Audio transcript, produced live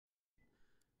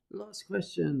Last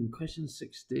question, question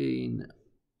 16.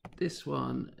 This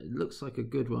one, it looks like a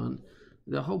good one.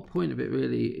 The whole point of it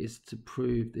really is to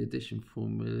prove the addition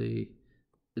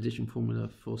formula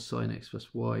for sine x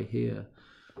plus y here,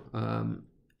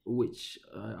 which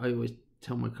I always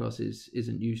tell my classes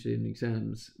isn't usually in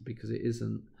exams because it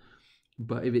isn't.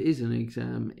 But if it is an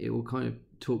exam, it will kind of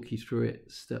talk you through it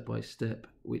step by step,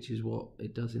 which is what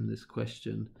it does in this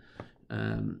question.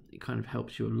 It kind of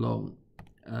helps you along.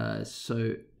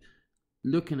 So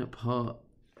looking at part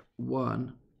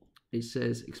 1, it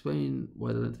says explain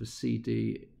why the length of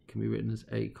CD can be written as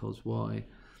a cos y.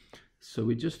 So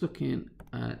we're just looking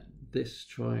at this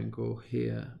triangle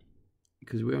here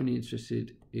because we're only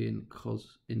interested in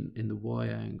cos in the y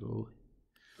angle.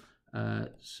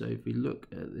 So if we look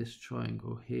at this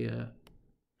triangle here,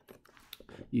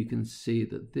 you can see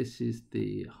that this is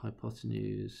the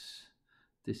hypotenuse,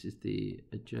 this is the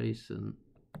adjacent,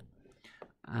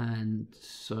 and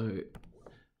so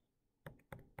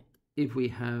if we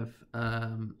have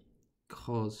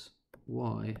cos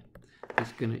y,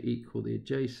 it's going to equal the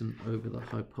adjacent over the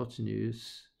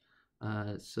hypotenuse,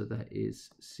 so that is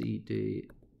CD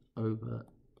over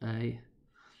A,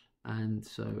 and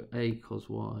so A cos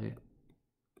y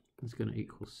is going to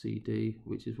equal CD,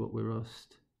 which is what we're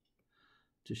asked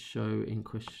to show in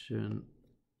question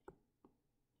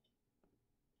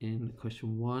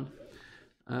 1.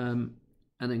 And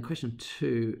then question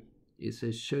 2, it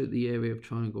says show the area of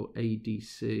triangle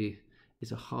ADC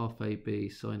is a half AB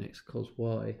sine x cos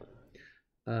y.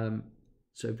 So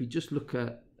if we just look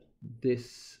at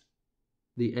this,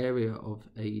 the area of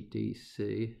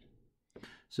ADC,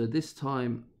 so this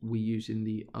time we're using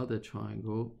the other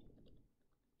triangle,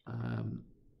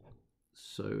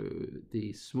 so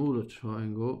the smaller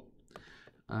triangle,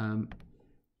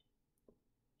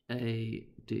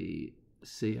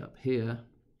 ADC up here,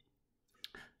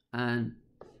 and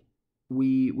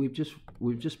we've just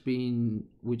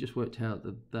worked out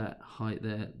that height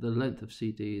there, the length of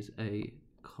CD is a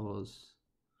cos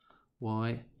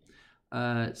y.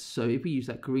 So if we use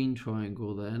that green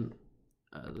triangle, then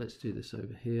let's do this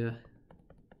over here.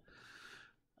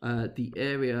 The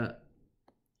area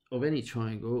of any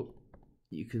triangle,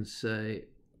 you can say,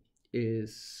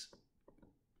 is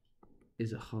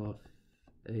a half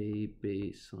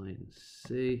AB sine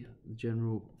C, the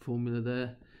general formula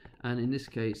there. And in this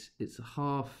case, it's a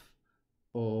half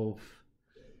of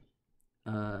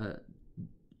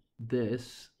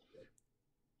this,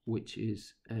 which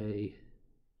is a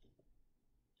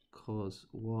cos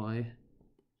y,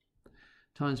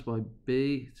 times by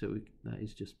b, so that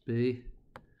is just b,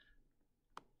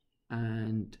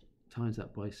 and times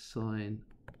that by sine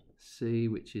c,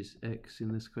 which is x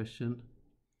in this question.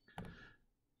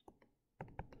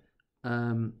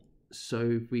 So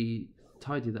if we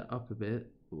tidy that up a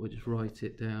bit, we'll just write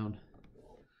it down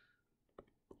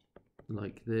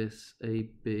like this,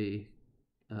 AB,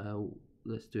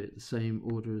 let's do it the same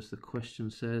order as the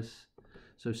question says.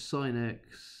 So sine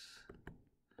x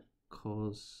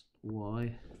cos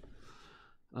y.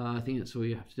 I think that's all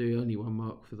you have to do, only 1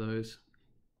 mark for those.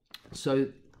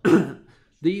 So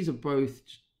these are both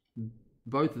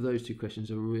of those 2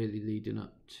 questions are really leading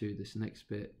up to this next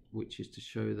bit, which is to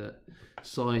show that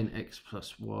sine x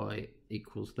plus y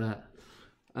equals that.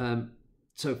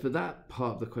 So for that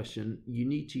part of the question, you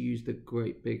need to use the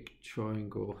great big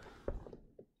triangle.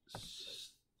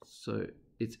 So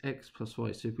it's x plus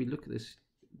y. So if we look at this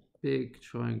big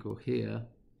triangle here,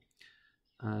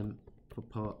 for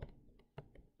part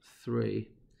 3,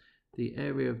 the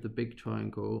area of the big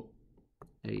triangle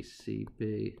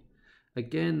ACB,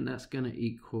 again, that's going to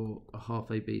equal a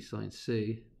half AB sine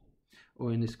C,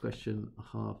 or in this question, a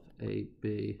half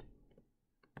AB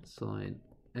sine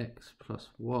x plus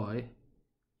y,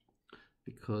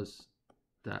 because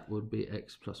that would be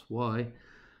x plus y.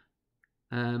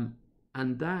 And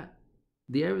that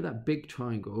the area of that big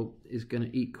triangle is going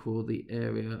to equal the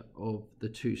area of the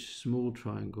 2 small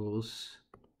triangles,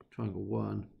 triangle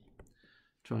 1,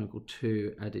 triangle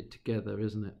 2 added together,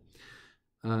 isn't it?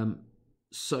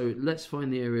 So let's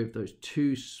find the area of those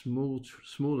 2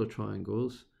 smaller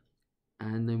triangles,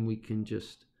 and then we can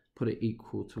just put it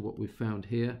equal to what we found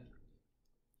here.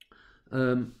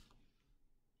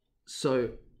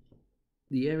 So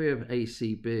the area of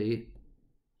ACB,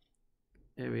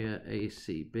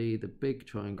 the big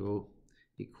triangle,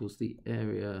 equals the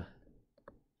area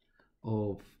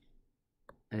of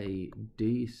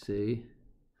ADC,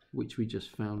 which we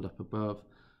just found up above,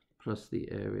 plus the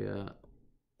area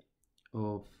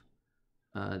of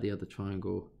the other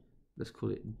triangle, let's call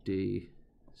it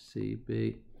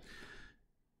DCB.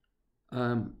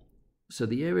 So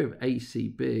the area of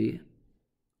ACB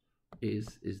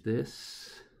is this.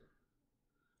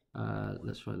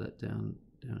 Let's write that down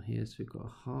here. So we've got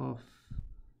a half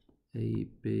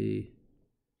AB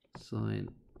sine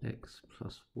x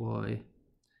plus y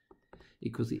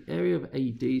equals the area of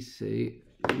ADC.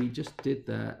 We just did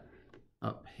that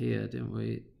up here, didn't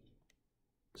we?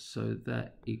 So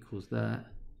that equals that,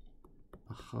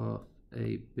 a half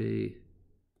AB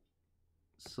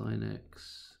sine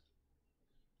x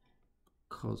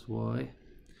cos y.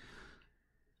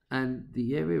 And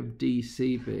the area of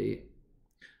DCB,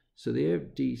 so the area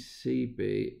of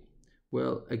DCB,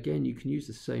 well, again, you can use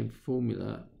the same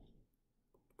formula,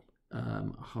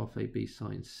 half AB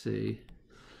sine C.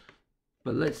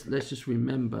 But let's just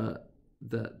remember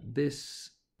that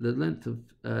the length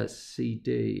of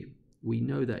CD, we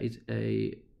know that is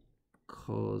a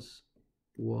cos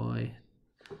y,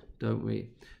 don't we?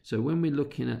 So when we're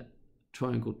looking at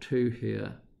triangle 2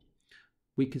 here,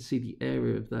 we can see the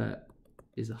area of that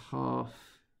is a half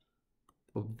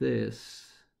of this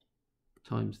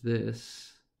times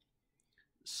this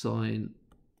sine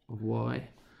of y.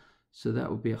 So that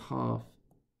would be a half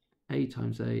a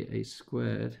times a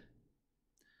squared.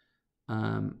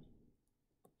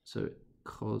 So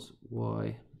cos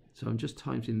y. So I'm just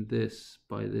timesing this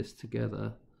by this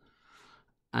together.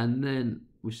 And then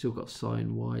we've still got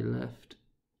sine y left.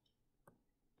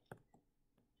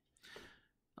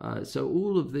 So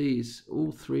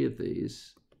all three of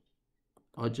these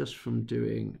are just from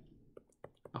doing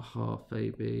a half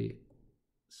AB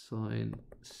sine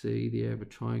C, the area of a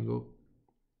triangle.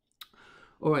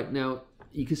 All right, now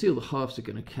you can see all the halves are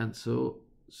going to cancel.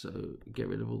 So get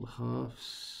rid of all the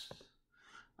halves.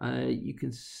 You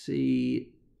can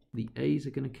see the A's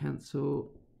are going to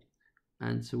cancel.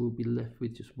 And so we'll be left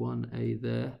with just one A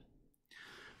there.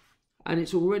 And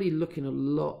it's already looking a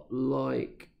lot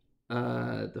like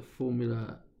the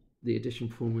formula, the addition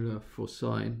formula for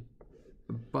sine.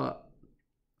 But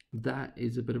that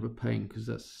is a bit of a pain because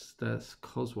that's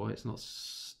cos y, it's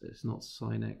not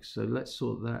sine x. So let's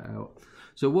sort that out.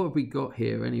 So what have we got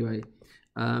here anyway?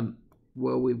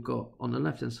 Well, we've got on the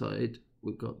left hand side,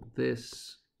 we've got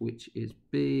this, which is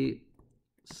b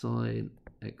sine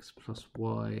x plus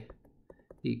y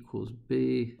equals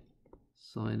b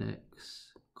sine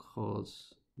x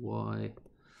cos y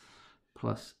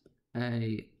plus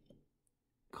a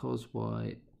cos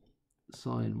y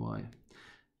sine y.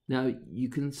 Now you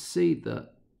can see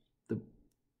that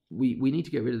we need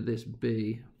to get rid of this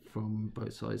b from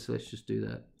both sides, so let's just do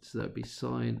that. So that would be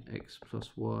sine x plus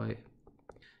y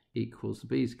equals, the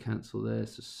b's cancel there,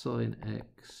 so sine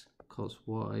x cos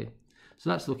y. So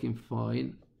that's looking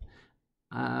fine.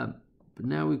 But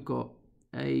now we've got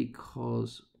a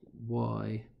cos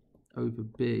y over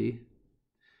b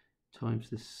times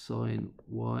this sine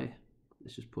y.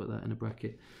 Let's just put that in a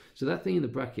bracket. So that thing in the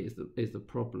bracket is the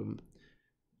problem.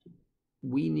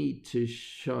 We need to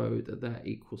show that that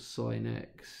equals sine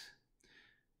x.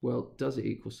 Well, does it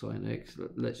equal sine x?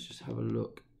 Let's just have a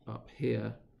look up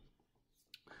here.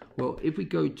 Well, if we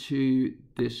go to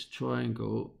this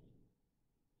triangle,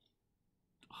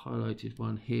 highlighted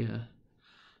one here,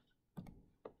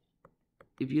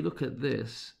 if you look at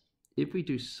this, if we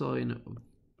do sine of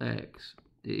x,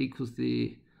 it equals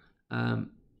the,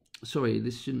 sorry,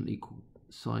 this shouldn't equal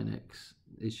sine x,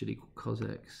 it should equal cos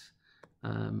x.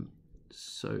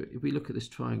 So if we look at this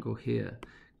triangle here,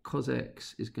 cos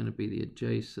x is going to be the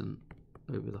adjacent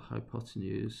over the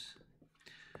hypotenuse,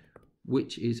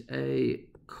 which is a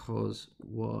cos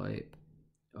y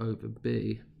over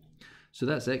b. So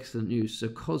that's excellent news. So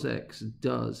cos x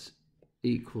does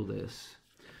equal this.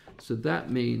 So that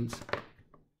means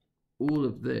all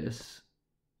of this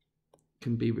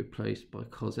can be replaced by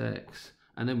cos x,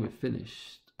 and then we're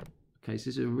finished. Okay, so this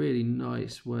is a really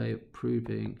nice way of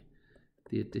proving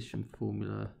the addition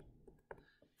formula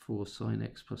for sine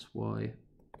x plus y,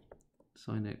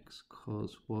 sine x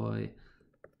cos y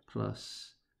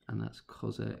plus, and that's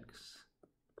cos x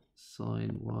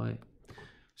sine y.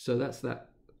 So that's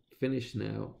that finished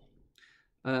now.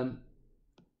 Now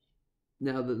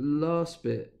the last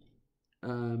bit,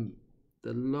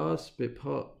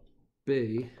 part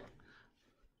B,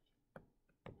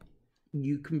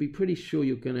 you can be pretty sure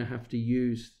you're going to have to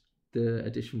use the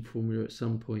addition formula at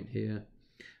some point here.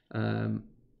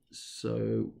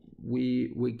 So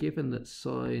we're given that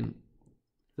sine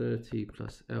 30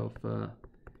 plus alpha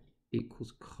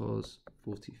equals cos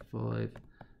 45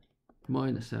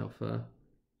 minus alpha.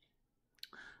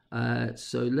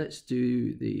 So let's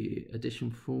do the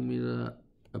addition formula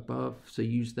above. So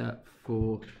use that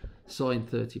for sine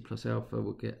 30 plus alpha.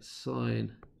 We'll get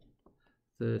sine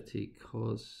 30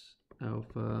 cos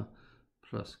alpha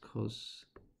plus cos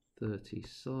 30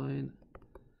 sine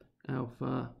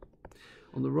alpha.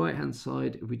 On the right hand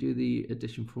side, if we do the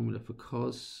addition formula for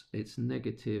cos, it's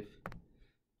negative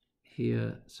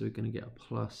here, so we're going to get a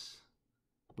plus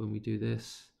when we do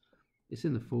this. It's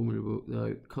in the formula book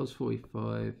though. Cos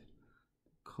 45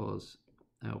 cos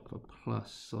alpha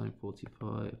plus sine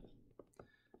 45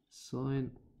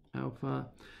 sine alpha.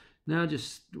 Now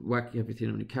just whack everything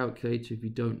on your calculator if you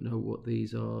don't know what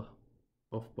these are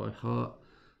off by heart.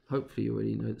 Hopefully you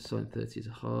already know that sine 30 is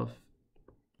a half,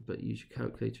 but use your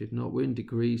calculator if not. We're in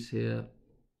degrees here.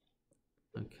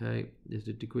 Okay, there's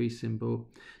a degree symbol.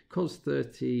 Cos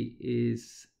 30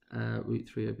 is root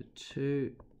 3 over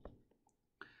 2.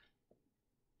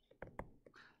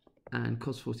 And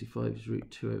cos 45 is root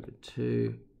 2 over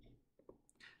 2.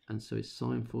 And so it's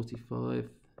sine 45.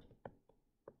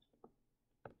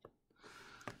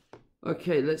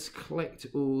 Okay, let's collect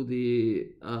all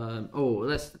the,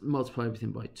 let's multiply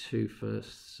everything by 2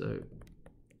 first. So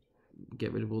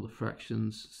get rid of all the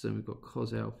fractions. So we've got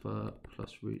cos alpha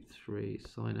plus root 3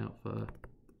 sine alpha,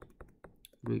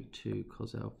 root 2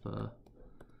 cos alpha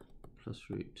plus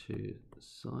root 2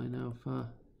 sine alpha.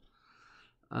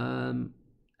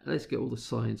 Let's get all the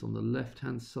signs on the left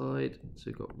hand side. So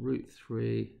we've got root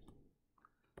 3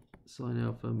 sine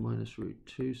alpha minus root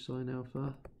 2 sine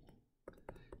alpha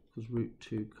equals root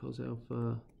 2 cos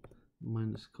alpha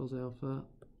minus cos alpha.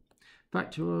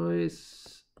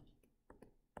 Factorize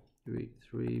root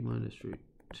 3 minus root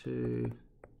 2,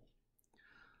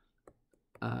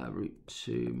 root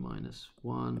 2 minus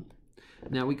 1.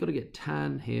 Now we've got to get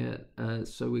tan here,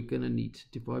 so we're going to need to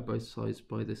divide both sides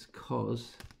by this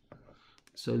cos.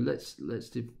 So let's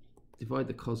divide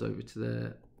the cos over to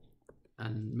there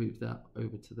and move that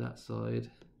over to that side.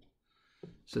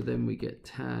 So then we get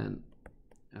tan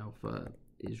alpha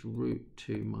is root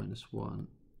 2 minus 1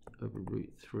 over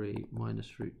root 3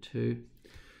 minus root 2.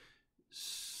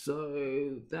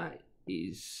 So that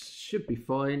should be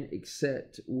fine,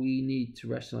 except we need to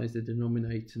rationalize the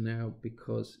denominator now,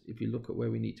 because if you look at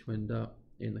where we need to end up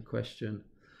in the question,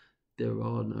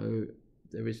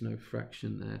 there is no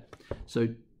fraction there. So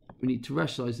we need to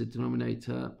rationalize the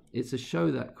denominator. It's a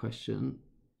show that question,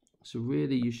 so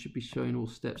really you should be showing all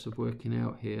steps of working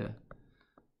out here,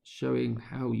 showing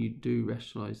how you do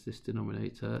rationalize this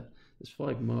denominator. There's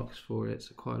 5 marks for it,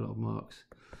 so quite a lot of marks.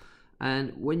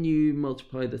 And when you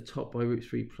multiply the top by root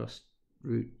 3 plus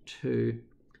root 2,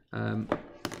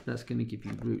 that's going to give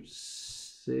you root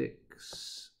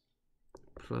 6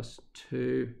 plus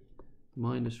 2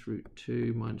 minus root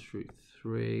 2 minus root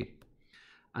 3.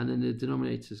 And then the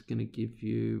denominator is going to give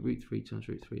you root 3 times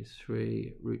root 3 is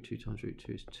 3, root 2 times root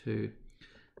 2 is 2.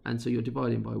 And so you're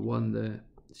dividing by 1 there,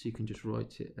 so you can just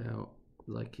write it out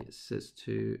like it says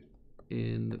to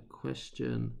in the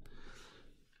question.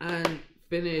 And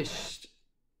finished.